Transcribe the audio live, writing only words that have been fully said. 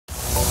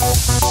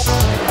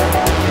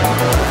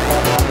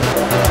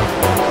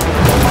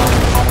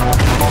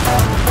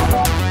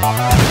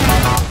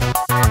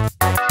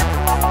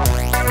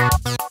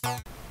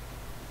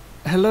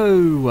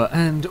Hello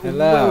and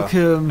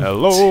welcome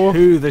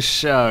to the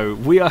show.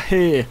 We are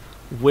here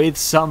with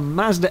some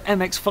Mazda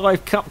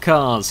MX-5 Cup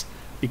cars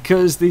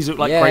because these look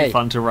like great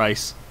fun to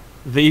race.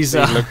 These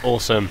look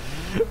awesome.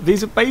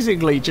 These are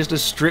basically just a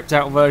stripped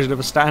out version of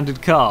a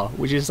standard car,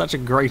 which is such a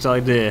great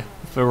idea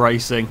for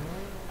racing.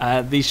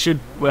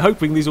 We're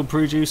hoping these will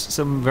produce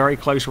some very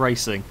close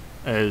racing,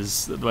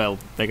 as well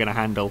they're going to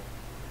handle.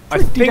 I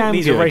think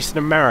these are raced in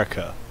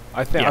America.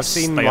 I think I've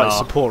seen like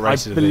support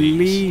races. I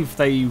believe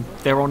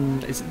they're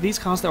on. These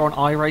cars they're on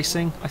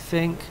iRacing, I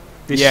think.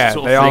 They are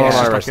on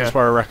iRacing. That's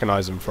where I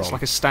recognise them from. It's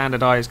like a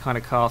standardised kind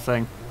of car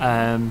thing.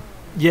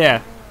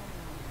 Yeah,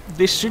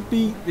 this should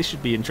be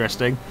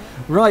interesting.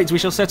 Right, we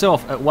shall set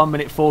off at 1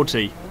 minute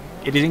 40.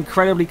 It is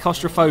incredibly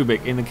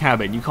claustrophobic in the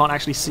cabin. You can't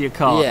actually see a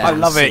car. Yeah, I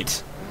love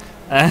it.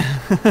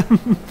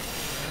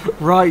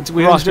 Right,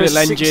 we have little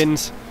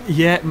engines.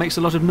 Yeah, it makes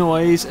a lot of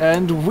noise,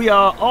 and we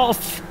are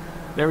off.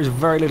 There is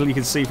very little you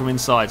can see from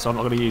inside, so I'm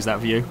not going to use that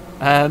view.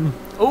 I'm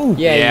going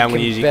to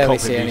use your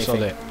cockpit view,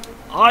 sod it.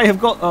 I've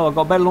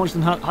got better launch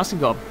than Husky.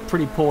 Got a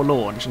pretty poor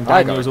launch, and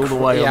Daniel is all the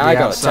way on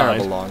the outside. Yeah, I got a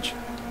terrible launch.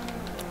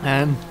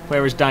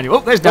 Where is Daniel?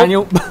 Oh, there's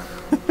Daniel.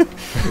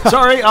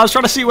 Sorry, I was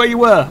trying to see where you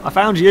were. I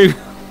found you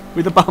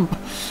with a bump.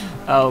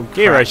 Oh,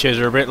 gear ratios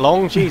are a bit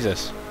long.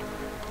 Jesus.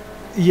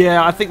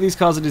 Yeah, I think these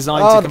cars are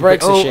designed to. The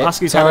brakes are shit.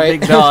 Husky's had a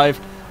big dive.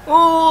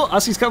 Oh,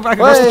 Husky's come back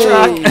across the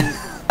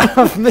track.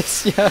 I've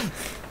missed you.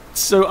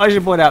 So I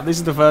should point out, this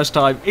is the first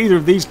time either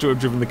of these two have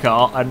driven the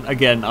car, and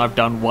again, I've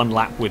done one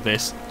lap with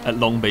this at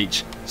Long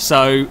Beach.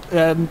 So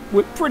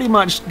we're pretty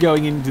much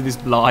going into this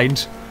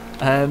blind.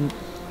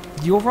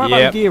 You're right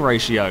about the gear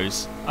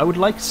ratios. I would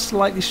like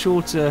slightly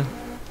shorter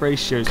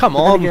ratios. Come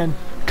on.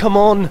 Come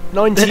on,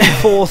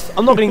 94th.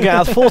 I'm not going to get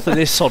out of 4th at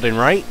this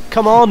sodding rate.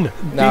 Come on.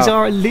 No. These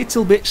are a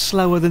little bit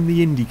slower than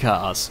the Indy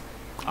cars.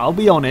 I'll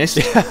be honest.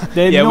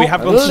 Yeah, we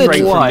have gone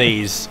straight from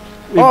these.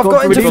 I've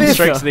got into 5th.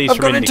 Straight to these I've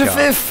got into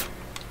 5th.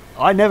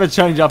 I never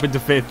change up into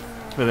 5th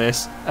for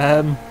this.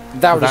 That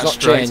would not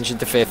change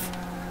into 5th.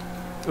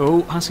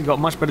 Oh, Husky got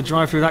a much better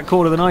drive through that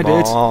corner than I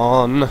did.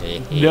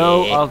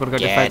 No, I've got to go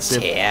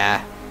defensive.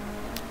 Here.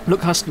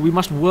 Look, Husky, we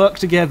must work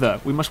together.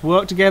 We must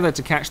work together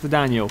to catch the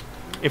Daniel.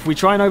 If we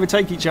try and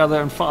overtake each other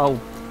and fall...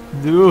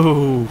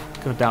 Ooh,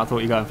 God damn, I thought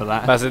you were going for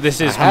that.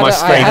 This is my favourite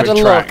track. I had a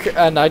look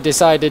and I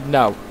decided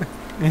no.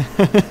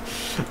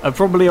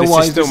 Probably a wise decision.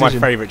 This is still my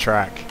favourite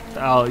track.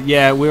 Oh,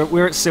 yeah,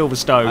 we're at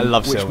Silverstone. I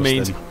love Silverstone. Which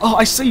means... Oh,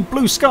 I see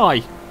blue sky.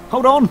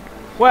 Hold on.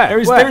 Where? There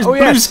is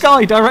blue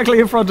sky directly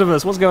in front of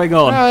us. What's going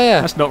on? Oh, yeah.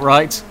 That's not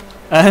right.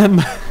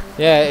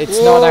 Yeah, it's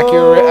not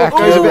accurate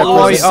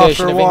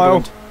representation of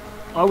England.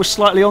 I was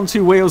slightly on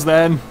two wheels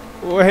then.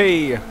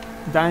 Hey.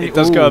 It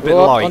does go a bit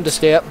light.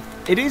 Understep.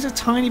 It is a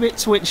tiny bit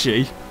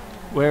twitchy.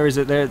 Where is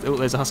it?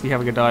 There's a Husky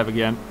having a dive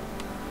again.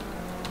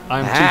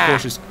 I'm too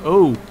cautious.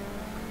 Oh.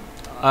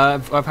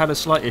 I've had a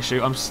slight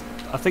issue.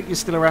 I think you're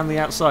still around the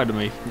outside of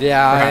me.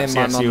 Yeah, perhaps,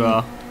 yes, you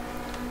are.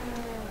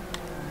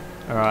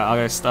 Alright, I'm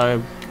going to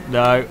stow.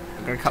 No.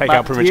 I'm going to cut Take back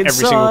out pretty much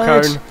every single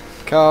cone.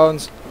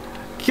 Cones.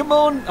 Come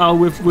on. Oh,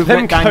 we've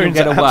let Daniel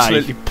get away.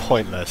 Absolutely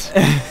pointless.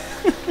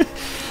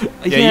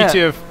 Yeah, you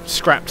two have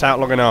scrapped out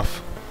long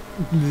enough.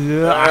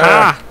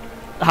 Aha!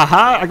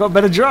 Aha! I got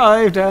better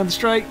drive down the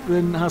straight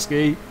than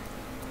Husky.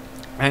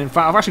 And in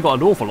fact, I've actually got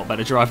an awful lot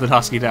better drive than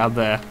Husky down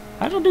there.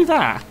 How did I do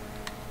that?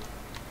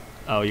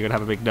 Oh, you're going to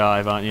have a big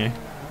dive, aren't you?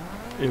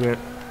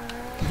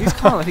 These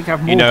cars, I think,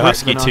 have more grip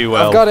Husky too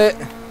well. I've got it.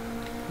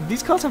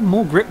 These cars have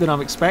more grip than I'm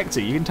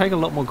expecting. You can take a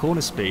lot more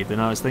corner speed than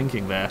I was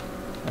thinking there.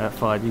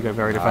 Fine, you go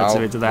very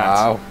defensive into that.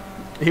 Wow.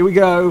 Here we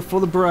go for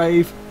the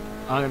brave.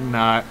 No, I'm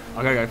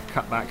going to go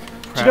cut back.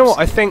 Perhaps. Do you know what?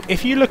 I think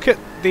if you look at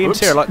the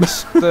interior, like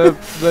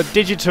the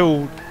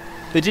digital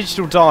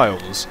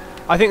dials,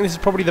 I think this is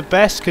probably the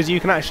best because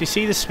you can actually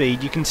see the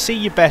speed. You can see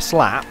your best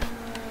lap.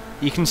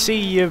 You can see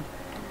your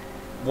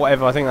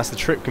whatever. I think that's the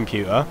trip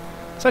computer.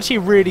 It's actually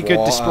a really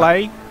good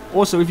display.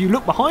 Also, if you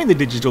look behind the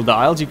digital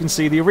dials, you can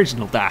see the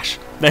original dash.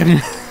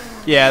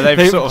 Yeah,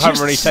 they've sort of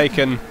haven't really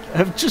taken.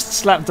 Have just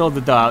slapped on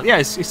the dial. Yeah,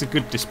 it's a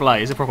good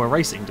display. It's a proper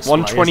racing display.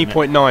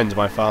 120.9 is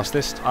my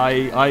fastest.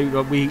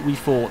 We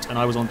fought, and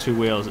I was on two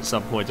wheels at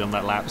some point on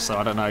that lap, so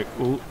I don't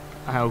know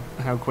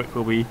how quick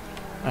we'll be.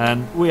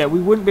 We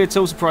wouldn't be at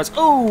all surprised.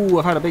 Oh,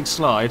 I've had a big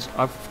slide.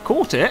 I've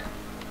caught it,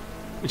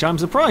 which I'm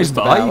surprised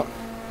by.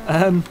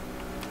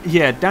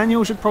 Yeah,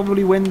 Daniel should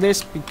probably win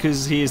this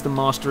because he is the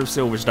master of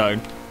Silverstone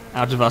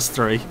out of us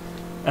three.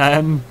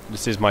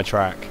 This is my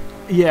track.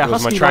 Yeah, it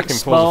was my track in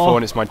Forza 4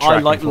 and it's my track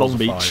in Forza Long 5.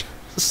 Beach.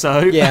 So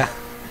yeah.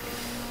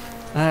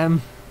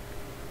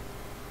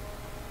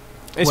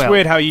 It's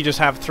weird how you just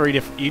have three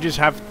different. You just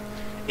have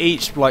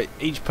each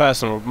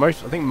person, or I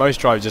think most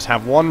drivers just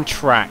have one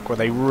track where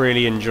they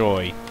really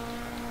enjoy.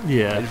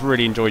 Yeah. They just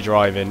really enjoy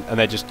driving, and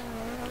they're just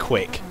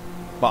quick.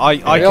 But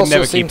I can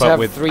never keep up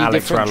with three Alex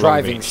different around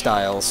driving Long Beach.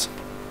 styles.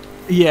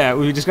 Yeah,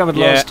 we discovered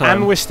last time.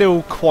 And we're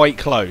still quite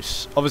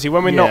close. Obviously,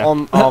 when we're not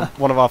on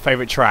one of our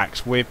favourite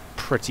tracks, we're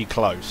pretty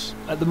close.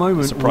 At the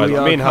moment,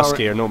 me and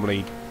Husky are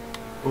normally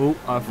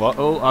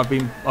I've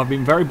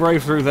been very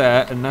brave through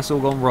there, and that's all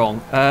gone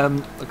wrong.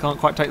 I can't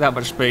quite take that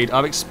much speed.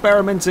 I'm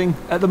experimenting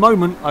at the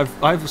moment.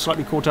 I've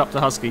slightly caught up to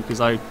Husky because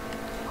I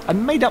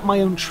made up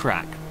my own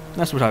track.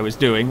 That's what I was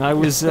doing. I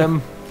was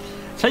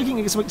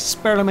taking some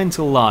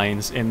experimental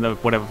lines in the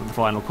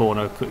final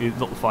corner,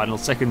 not the final,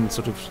 second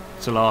sort of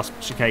to last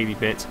chicane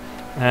bit.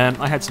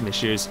 I had some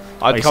issues.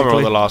 I can't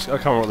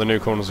remember what the new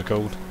corners are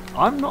called.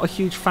 I'm not a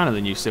huge fan of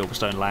the new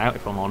Silverstone layout,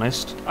 if I'm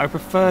honest. I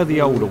prefer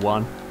the older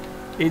one.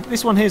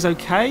 This one here's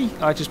okay.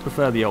 I just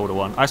prefer the older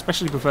one. I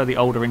especially prefer the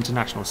older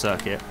international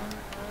circuit.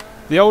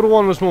 The older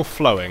one was more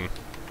flowing.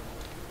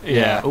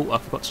 Yeah. Oh, I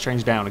forgot to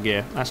change down a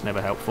gear. That's never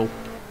helpful.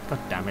 God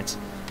damn it.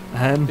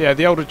 Yeah,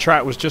 the older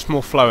track was just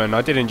more flowing.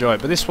 I did enjoy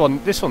it, but this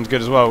one's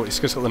good as well. It's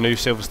just got the new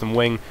Silverstone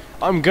wing.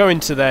 I'm going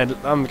to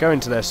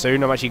there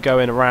soon. I'm actually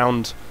going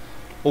around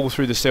all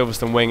through the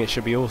Silverstone wing. It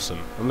should be awesome.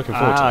 I'm looking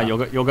forward to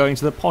that. You're going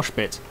to the posh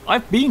bit.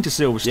 I've been to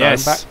Silverstone.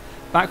 Yes.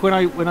 Back when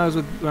I was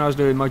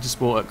doing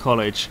motorsport at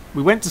college,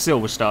 we went to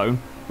Silverstone,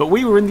 but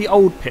we were in the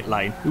old pit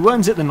lane. We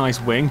weren't at the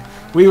nice wing.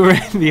 We were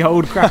in the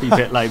old crappy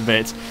pit lane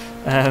bit.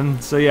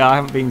 So yeah, I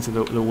haven't been to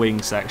the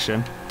wing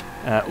section.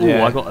 I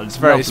got a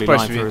lovely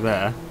line through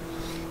there.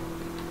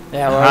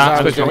 Yeah,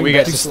 well, we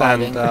get to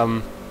stand.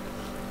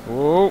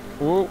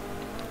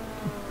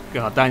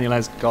 God, Daniel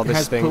has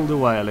pulled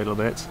away a little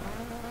bit.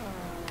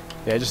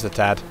 Yeah, just a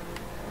tad.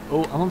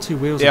 Oh, I'm on two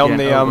wheels again.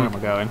 Where am I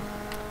going?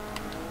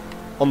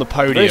 On the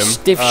podium. Very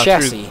stiff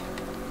chassis.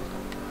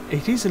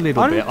 It is a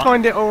little bit. I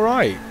find it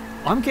alright.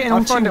 I'm getting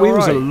on two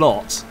wheels a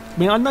lot. I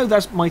mean, I know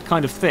that's my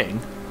kind of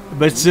thing,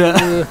 but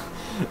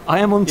I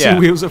am on two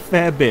wheels a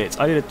fair bit.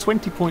 I did a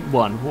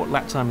 20.1. What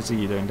lap times are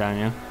you doing,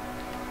 Daniel?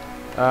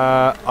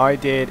 I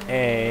did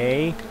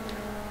a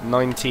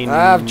 19.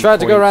 I've tried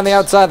to go around the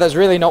outside. That's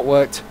really not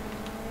worked.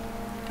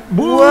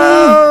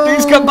 Whoa!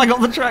 He's come back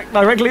on the track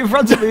directly in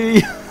front of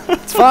me.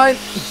 It's fine.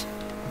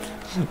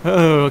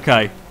 Oh,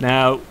 okay.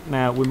 Now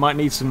we might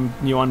need some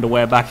new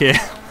underwear back here.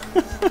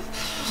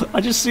 I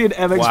just see an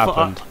MX. What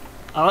happened?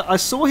 I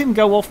saw him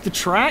go off the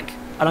track,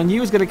 and I knew he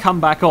was going to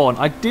come back on.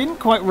 I didn't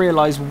quite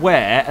realise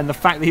where, and the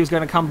fact that he was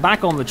going to come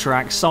back on the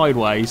track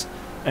sideways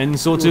and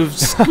sort of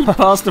scoot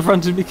past the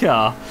front of the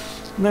car.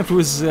 And that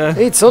was.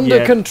 It's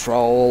under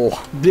control.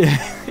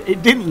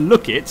 It didn't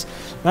look it.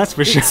 That's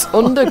for sure. It's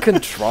under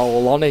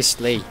control,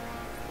 honestly.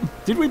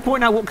 Did we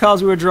point out what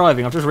cars we were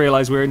driving? I've just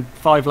realised we're in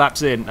 5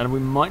 laps in, and we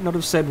might not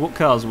have said what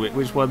cars,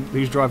 which one,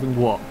 who's driving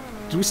what.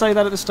 Did we say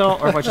that at the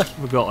start, or have I just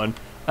forgotten?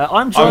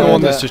 I'm the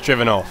one that's just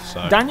driven off.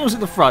 So. Daniel's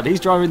at the front. He's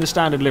driving the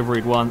standard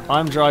liveried one.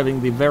 I'm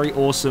driving the very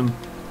awesome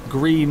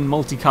green,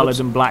 multicoloured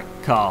and black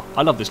car.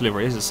 I love this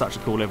livery. This is such a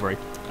cool livery.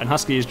 And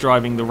Husky is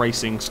driving the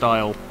racing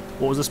style.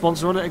 What was the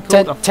sponsor on it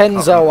called?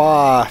 Tenzo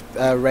R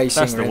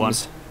racing That's the rims. one.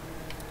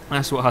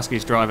 That's what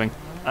Husky's driving.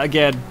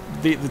 Again,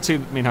 the two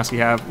that me and Husky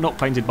have, not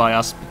painted by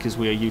us because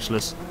we are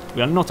useless.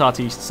 We are not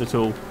artistes at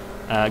all.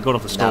 Got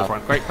off the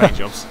storefront. Great paint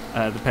jobs,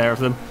 the pair of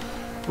them.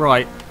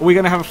 Right, are we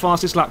going to have a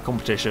fastest lap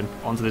competition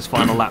onto this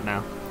final lap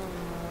now?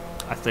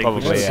 I think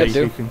probably, we should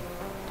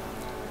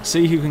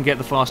see who can get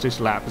the fastest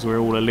lap, as we're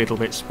all a little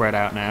bit spread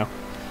out now.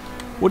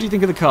 What do you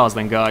think of the cars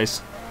then,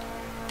 guys?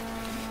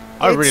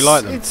 I really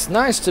like them. It's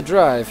nice to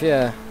drive,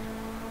 yeah.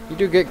 You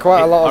do get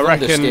quite a lot of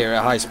understeer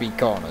at high-speed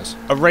corners.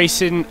 A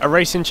racing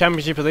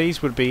championship of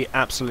these would be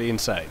absolutely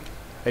insane.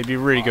 They'd be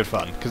really good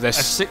fun because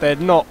they're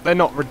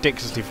not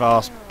ridiculously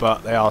fast,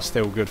 but they are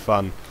still good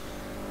fun.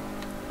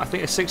 I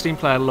think a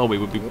 16-player lobby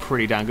would be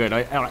pretty damn good.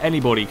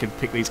 Anybody could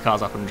pick these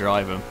cars up and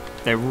drive them.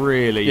 They're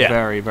really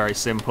very, very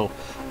simple.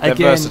 They're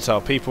versatile.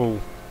 People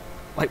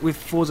like with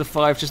Forza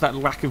 5, just that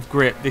lack of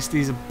grip.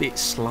 These are a bit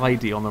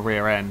slidey on the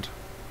rear end.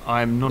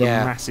 I'm not a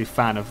massive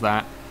fan of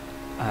that.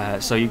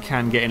 So you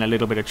can get in a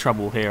little bit of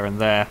trouble here and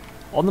there.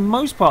 On the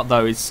most part,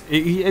 though, as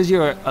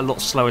you're at a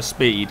lot slower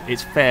speed,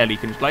 it's fairly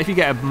like if you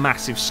get a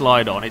massive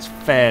slide on, it's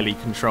fairly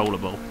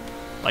controllable.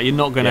 Like you're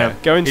not gonna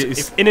go into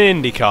in an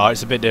Indy car,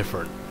 it's a bit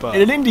different. But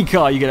in an Indy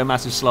car, you get a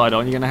massive slide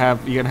on, you're gonna have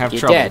trouble.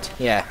 You're dead,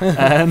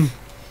 yeah.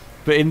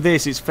 But in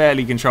this, it's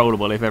fairly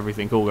controllable if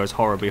everything all goes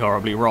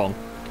horribly wrong.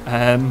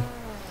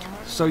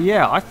 So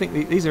yeah, I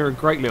think these are a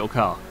great little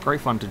car, great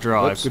fun to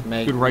drive,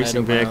 good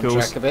racing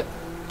vehicles.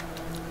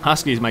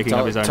 Husky's making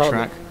up his own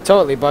track.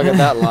 Totally buggered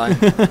that line.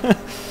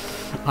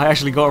 I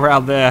actually got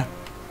around there.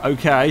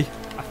 Okay.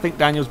 I think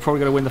Daniel's probably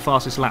going to win the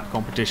fastest lap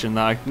competition,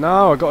 though.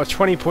 No, I got a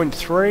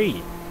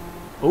 20.3.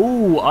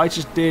 Ooh, I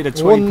just did a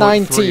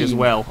 20.3 as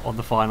well on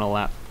the final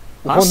lap.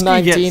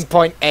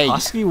 119.8.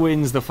 Husky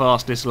wins the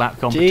fastest lap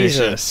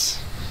competition.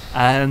 Jesus.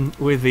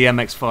 With the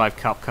MX-5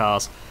 Cup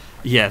cars.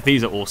 Yeah,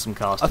 these are awesome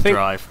cars to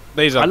drive.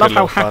 These are I love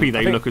how happy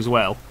they look as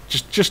well.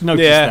 Just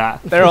notice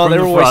that. They're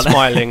always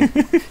smiling.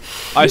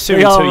 I assume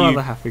they are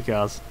rather happy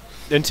cars.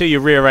 Until you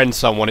rear end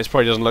someone, it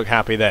probably doesn't look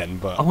happy then.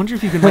 But I wonder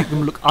if you can make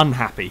them look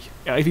unhappy.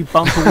 If you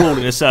bump a wall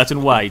in a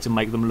certain way to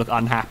make them look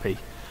unhappy.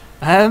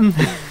 Well,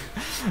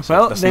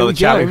 that's there we another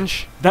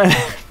challenge.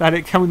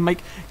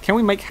 Can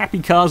we make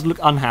happy cars look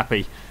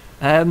unhappy?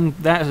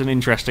 That is an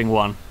interesting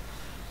one.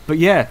 But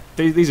yeah,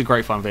 these are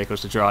great fun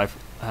vehicles to drive.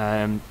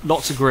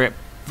 Lots of grip,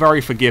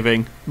 very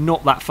forgiving,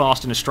 not that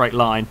fast in a straight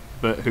line,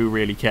 but who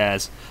really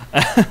cares?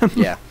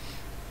 Yeah.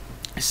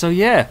 So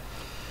yeah,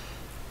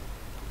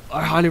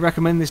 I highly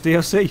recommend this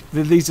DLC.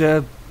 These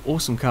are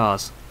awesome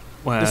cars.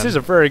 This is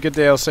a very good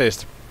DLC.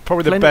 It's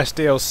probably the best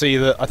DLC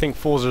that I think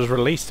Forza has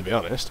released, to be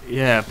honest.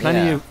 Yeah,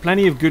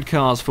 plenty of good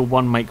cars for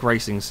one make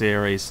racing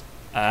series.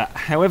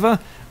 However,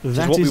 that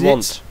is what we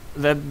want.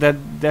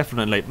 That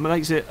definitely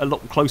makes it a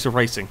lot closer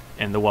racing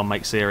in the one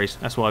make series.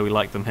 That's why we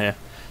like them here.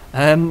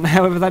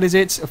 However, that is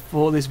it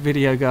for this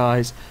video,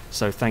 guys.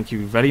 So thank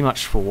you very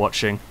much for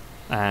watching,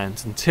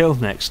 and until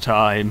next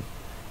time,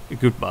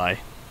 goodbye.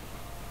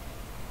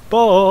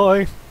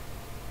 Bye.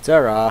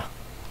 Ta-ra.